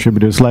recognize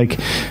contributors. Like,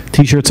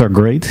 T-shirts are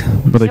great,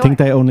 but sure, I think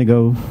they only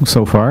go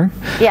so far.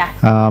 Yeah.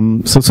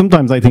 So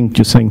sometimes I think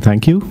just saying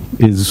thank you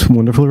is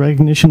wonderful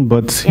recognition,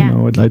 but yeah, you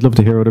know, I'd love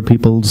to hear other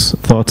people's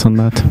thoughts on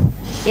that.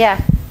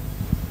 Yeah.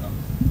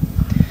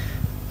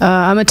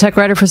 I'm a tech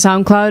writer for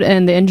SoundCloud,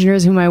 and the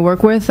engineers whom I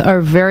work with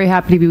are very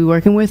happy to be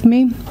working with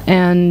me.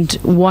 And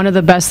one of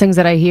the best things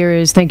that I hear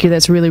is, thank you,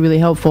 that's really, really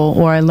helpful,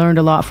 or I learned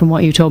a lot from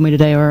what you told me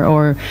today,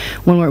 or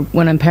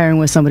when I'm pairing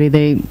with somebody,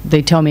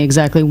 they tell me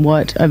exactly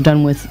what I've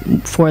done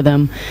for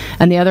them.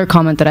 And the other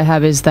comment that I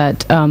have is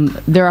that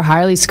there are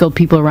highly skilled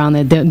people around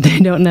that they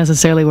don't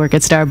necessarily work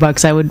at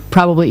Starbucks. I would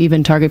probably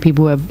even target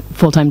people who have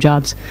full-time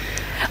jobs.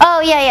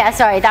 Oh, yeah,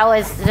 sorry, that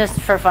was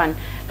just for fun.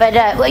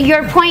 But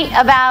your point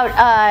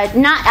about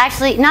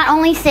not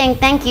only saying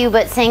thank you,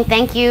 but saying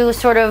thank you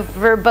sort of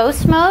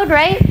verbose mode,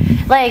 right?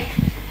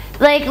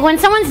 Like when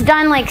someone's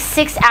done like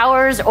 6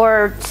 hours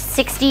or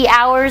 60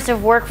 hours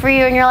of work for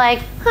you, and you're like,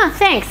 huh,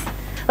 thanks.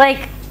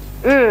 Like,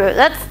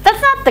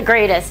 that's not the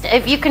greatest.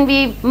 If you can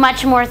be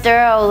much more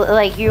thorough,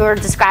 like you were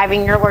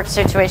describing your work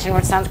situation,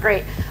 which sounds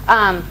great.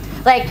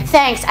 Like,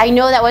 thanks, I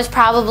know that was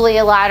probably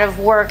a lot of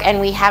work and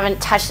we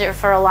haven't touched it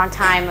for a long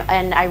time,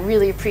 and I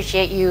really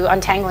appreciate you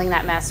untangling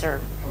that mess,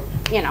 or,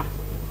 you know,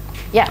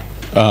 yeah.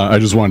 I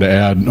just wanted to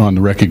add, on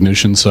the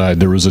recognition side,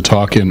 there was a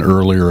talk in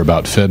earlier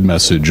about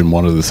FedMessage, and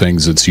one of the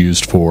things it's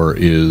used for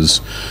is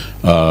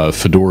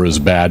Fedora's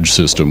badge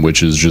system,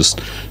 which is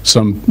just,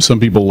 some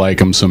people like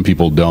them, some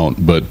people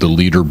don't, but the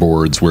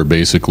leaderboards where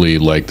basically,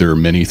 like, there are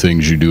many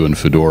things you do in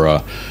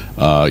Fedora.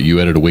 You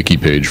edit a wiki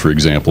page, for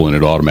example, and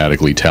it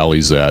automatically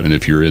tallies that, and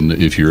if you're in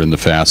the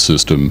FAST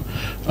system,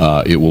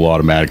 it will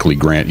automatically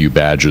grant you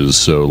badges.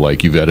 So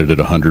like, you've edited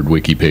 100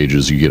 wiki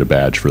pages, you get a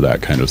badge for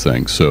that kind of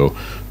thing. So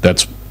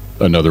that's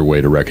another way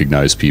to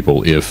recognize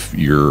people if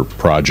your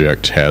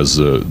project has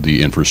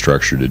the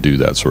infrastructure to do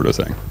that sort of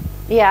thing.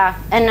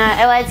 Yeah, and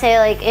I would say,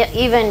 like,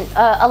 even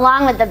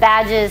along with the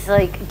badges,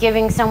 like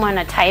giving someone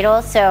a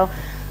title. So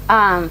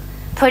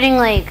putting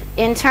like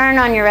intern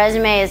on your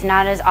resume is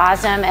not as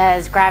awesome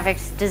as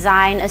graphics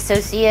design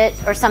associate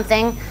or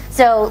something.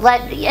 So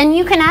and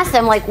you can ask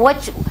them, like,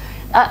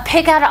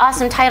 pick out an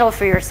awesome title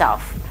for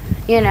yourself,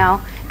 you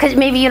know, because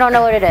maybe you don't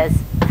know what it is.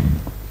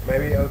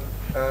 Maybe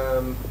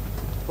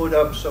put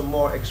up some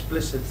more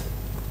explicit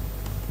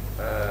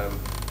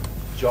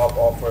job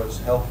offers,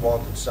 help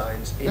wanted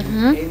signs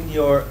in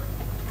your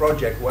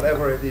project,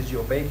 whatever it is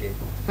you're making.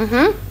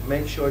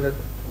 Make sure that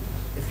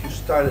if you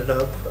start it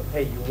up,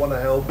 hey, you want to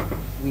help,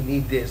 we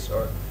need this,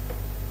 or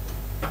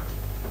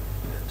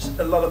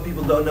a lot of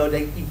people don't know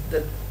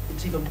that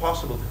it's even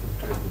possible to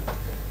contribute.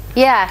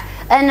 Yeah,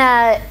 and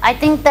I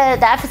think that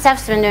the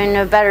FSF's been doing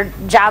a better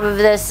job of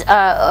this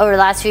over the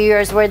last few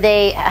years, where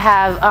they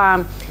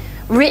have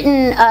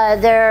written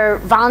their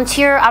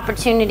volunteer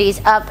opportunities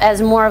up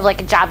as more of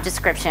like a job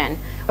description,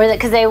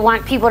 because they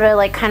want people to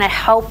like kind of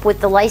help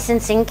with the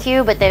licensing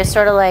queue, but they're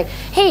sort of like,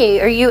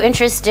 hey, are you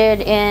interested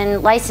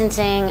in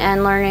licensing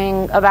and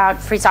learning about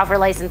free software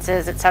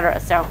licenses, etc.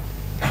 So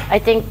I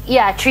think,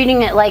 yeah,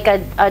 treating it like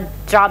a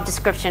job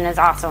description is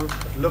awesome.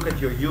 Look at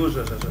your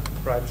users as a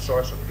prime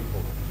source of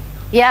people.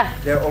 Yeah.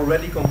 They're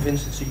already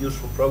convinced it's a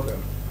useful project.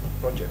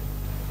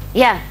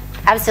 Yeah,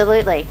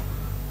 absolutely.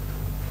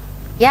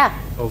 Yeah.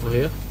 Over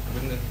here.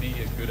 Wouldn't it be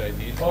a good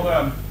idea? Hold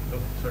on. Oh,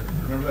 sorry.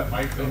 Remember that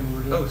mic thing we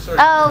were doing? Oh, sorry.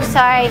 Oh,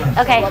 sorry.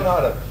 Okay.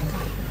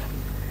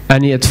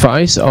 Any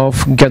advice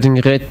of getting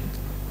rid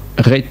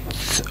of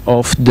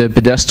the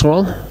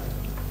pedestal?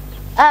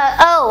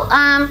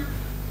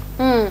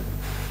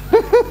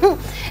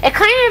 It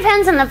kind of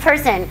depends on the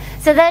person.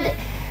 So that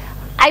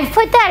I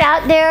put that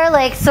out there,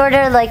 like sort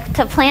of like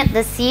to plant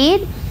the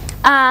seed.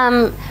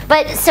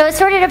 But so it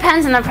sort of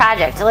depends on the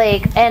project,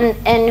 like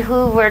and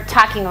who we're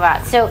talking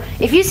about. So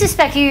if you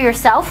suspect you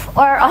yourself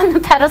are on the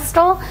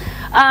pedestal,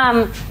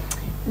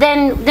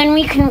 then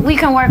we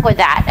can work with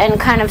that and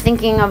kind of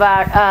thinking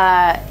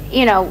about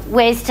you know,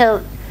 ways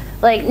to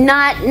like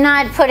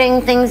not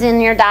putting things in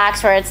your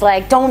docs where it's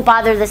like don't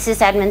bother the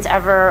sysadmins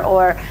ever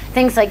or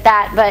things like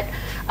that. But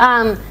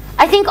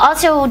I think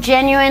also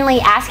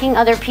genuinely asking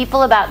other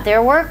people about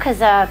their work,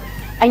 because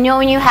I know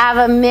when you have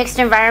a mixed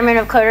environment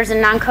of coders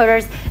and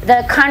non-coders,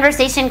 the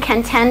conversation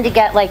can tend to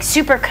get like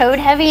super code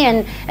heavy,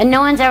 and no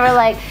one's ever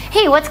like,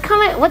 hey, what's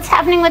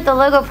happening with the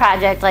logo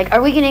project? Like,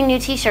 are we getting new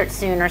t-shirts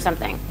soon or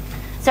something?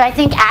 So I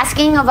think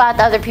asking about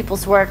the other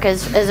people's work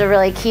is a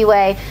really key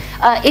way.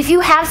 If you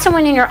have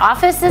someone in your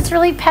office that's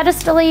really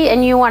pedestal-y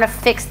and you want to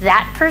fix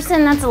that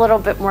person, that's a little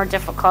bit more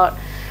difficult.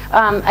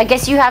 I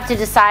guess you have to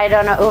decide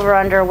on an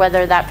over-under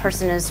whether that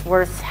person is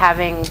worth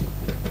having,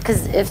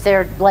 because if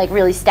they're like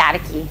really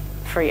staticky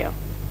for you.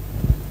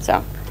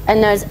 So,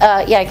 and there's,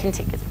 yeah, I can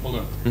take it. Hold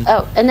on.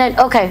 Oh, and then,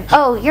 okay.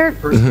 Oh, you're,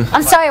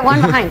 I'm sorry,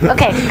 one behind.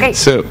 Okay, great.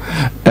 So,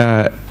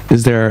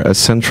 is there a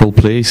central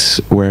place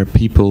where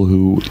people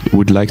who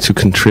would like to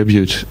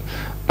contribute,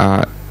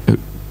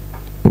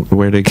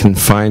 where they can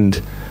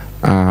find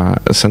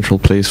a central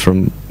place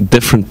from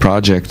different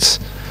projects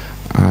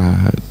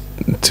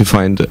to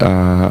find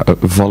a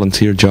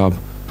volunteer job,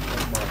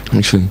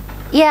 actually?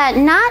 Yeah,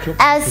 not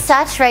as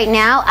such right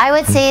now. I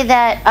would say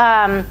that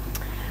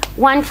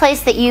one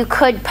place that you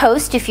could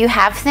post if you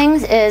have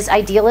things is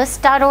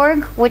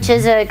idealist.org, which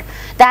is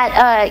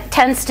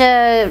tends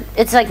to,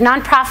 it's like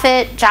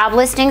nonprofit job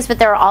listings, but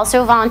there are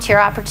also volunteer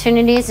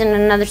opportunities in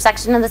another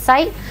section of the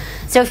site.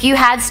 So if you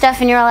had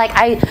stuff and you're like,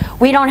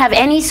 we don't have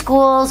any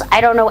schools, I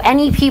don't know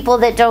any people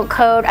that don't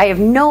code, I have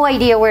no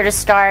idea where to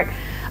start,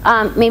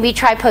 maybe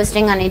try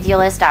posting on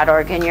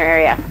idealist.org in your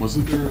area.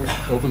 Wasn't there an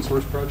open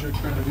source project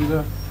trying to do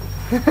that?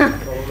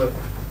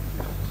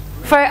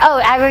 For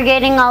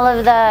aggregating all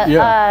of the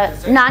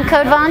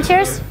non-code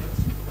volunteers?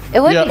 It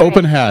would be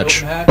Open great.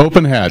 Hatch.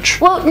 Open Hatch.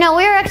 Well, no,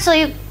 we're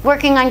actually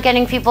working on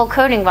getting people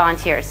coding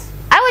volunteers.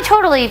 I would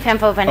totally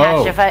pimp Open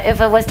Hatch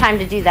if it was time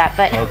to do that,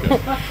 but. Okay.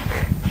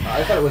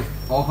 I thought it was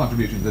all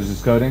contributions. There's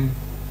just coding.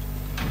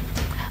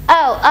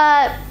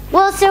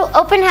 Well, so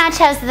Open Hatch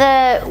has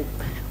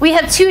we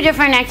have two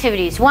different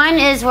activities. One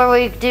is where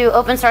we do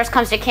open source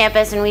comes to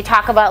campus and we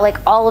talk about like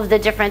all of the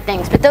different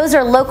things, but those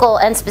are local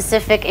and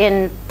specific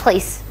in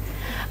place.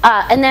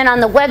 And then on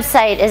the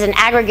website is an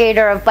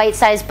aggregator of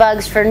bite-sized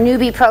bugs for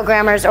newbie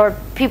programmers or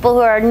people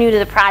who are new to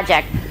the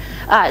project.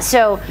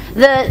 So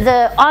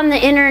the on the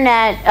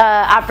internet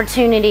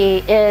opportunity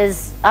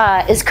is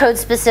code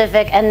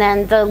specific, and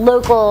then the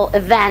local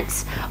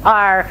events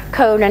are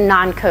code and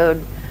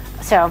non-code.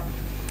 So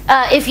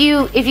if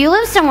you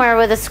live somewhere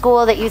with a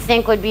school that you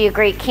think would be a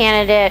great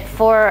candidate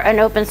for an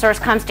open source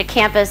comes to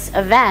campus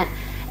event,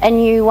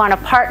 and you want to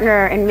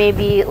partner and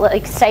maybe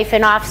like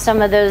siphon off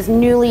some of those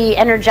newly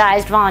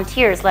energized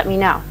volunteers, let me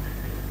know.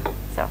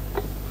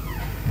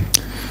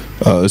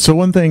 So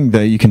one thing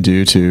that you can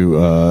do to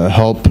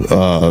help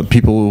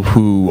people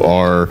who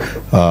are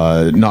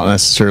not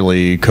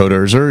necessarily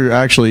coders, or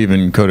actually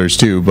even coders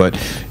too, but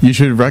you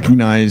should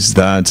recognize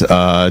that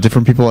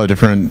different people have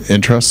different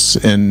interests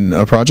in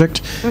a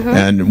project,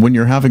 and when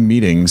you're having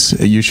meetings,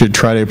 you should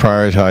try to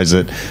prioritize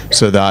it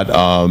so that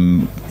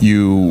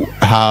you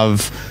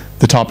have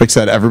the topics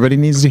that everybody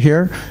needs to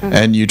hear,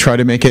 and you try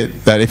to make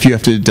it that if you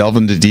have to delve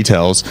into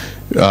details,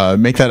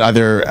 make that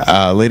either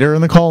later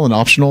in the call and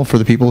optional for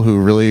the people who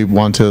really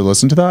want to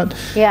listen to that.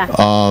 Yeah.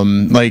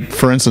 Like,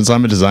 for instance,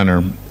 I'm a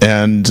designer,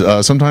 and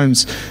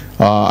sometimes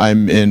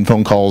I'm in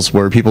phone calls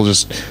where people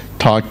just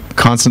talk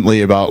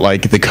constantly about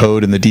like the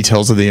code and the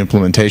details of the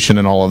implementation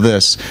and all of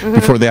this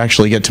before they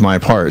actually get to my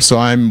part. So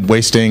I'm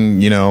wasting,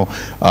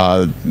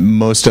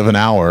 most of an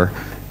hour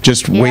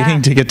just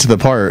waiting to get to the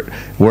part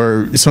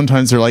where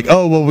sometimes they're like,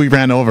 oh, well, we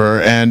ran over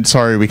and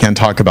sorry, we can't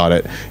talk about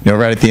it,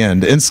 right at the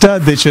end.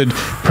 Instead, they should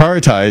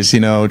prioritize,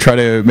 try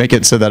to make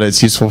it so that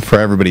it's useful for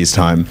everybody's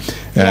time.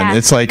 And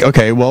it's like,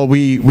 okay, well,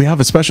 we have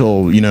a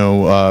special,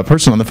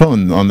 person on the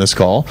phone on this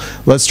call.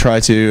 Let's try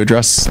to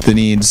address the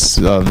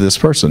needs of this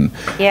person.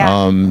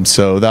 Yeah.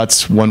 So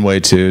that's one way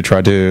to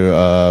try to,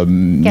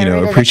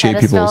 appreciate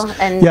people's...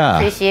 And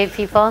appreciate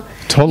people.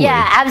 Totally.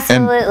 Yeah,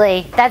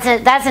 absolutely. That's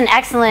an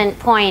excellent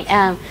point.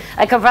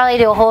 I could probably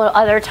do a whole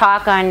other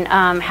talk on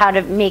how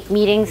to make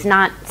meetings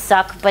not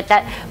suck, but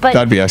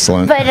that'd be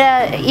excellent. But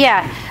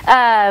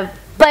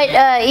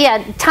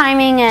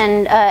timing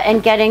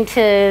and getting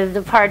to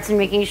the parts and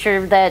making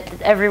sure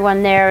that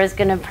everyone there is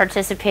going to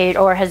participate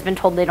or has been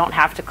told they don't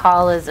have to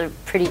call is a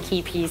pretty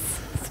key piece.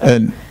 So.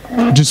 And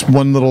just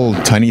one little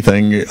tiny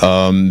thing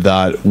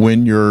that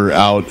when you're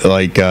out,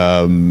 like,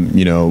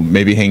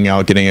 maybe hanging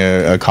out, getting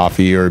a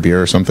coffee or a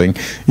beer or something,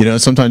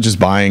 sometimes just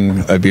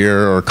buying a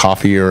beer or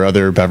coffee or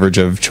other beverage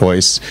of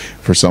choice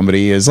for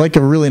somebody is like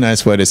a really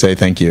nice way to say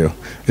thank you.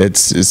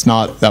 It's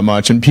not that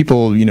much, and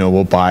people,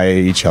 will buy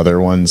each other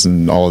ones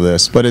and all of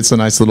this, but it's a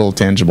nice little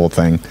tangible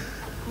thing.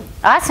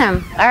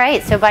 Awesome. All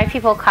right, so buy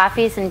people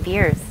coffees and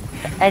beers.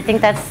 I think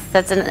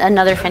that's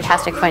another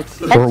fantastic point.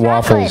 Or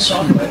waffles.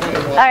 All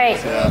right.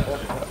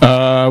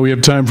 We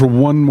have time for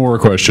one more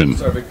question,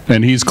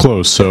 and he's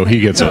close, so he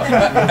gets it.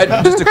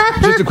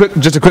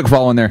 Just a quick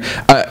follow in there.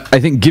 I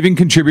think giving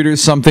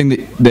contributors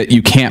something that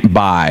you can't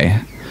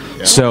buy.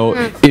 So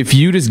if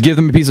you just give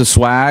them a piece of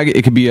swag,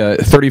 it could be a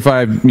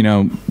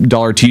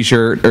 $35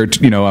 T-shirt or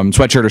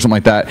sweatshirt or something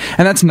like that,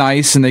 and that's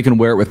nice, and they can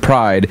wear it with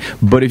pride.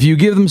 But if you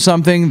give them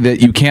something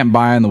that you can't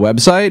buy on the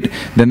website,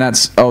 then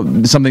that's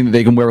something that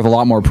they can wear with a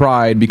lot more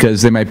pride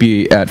because they might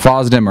be at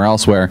FOSDEM or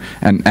elsewhere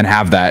and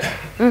have that.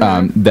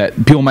 That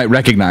people might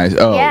recognize.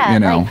 Oh,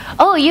 like,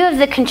 oh, you have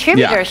the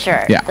contributor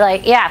shirt.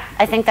 Yeah.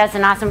 I think that's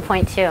an awesome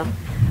point too.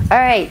 All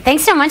right,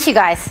 thanks so much, you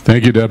guys.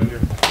 Thank you, Deb.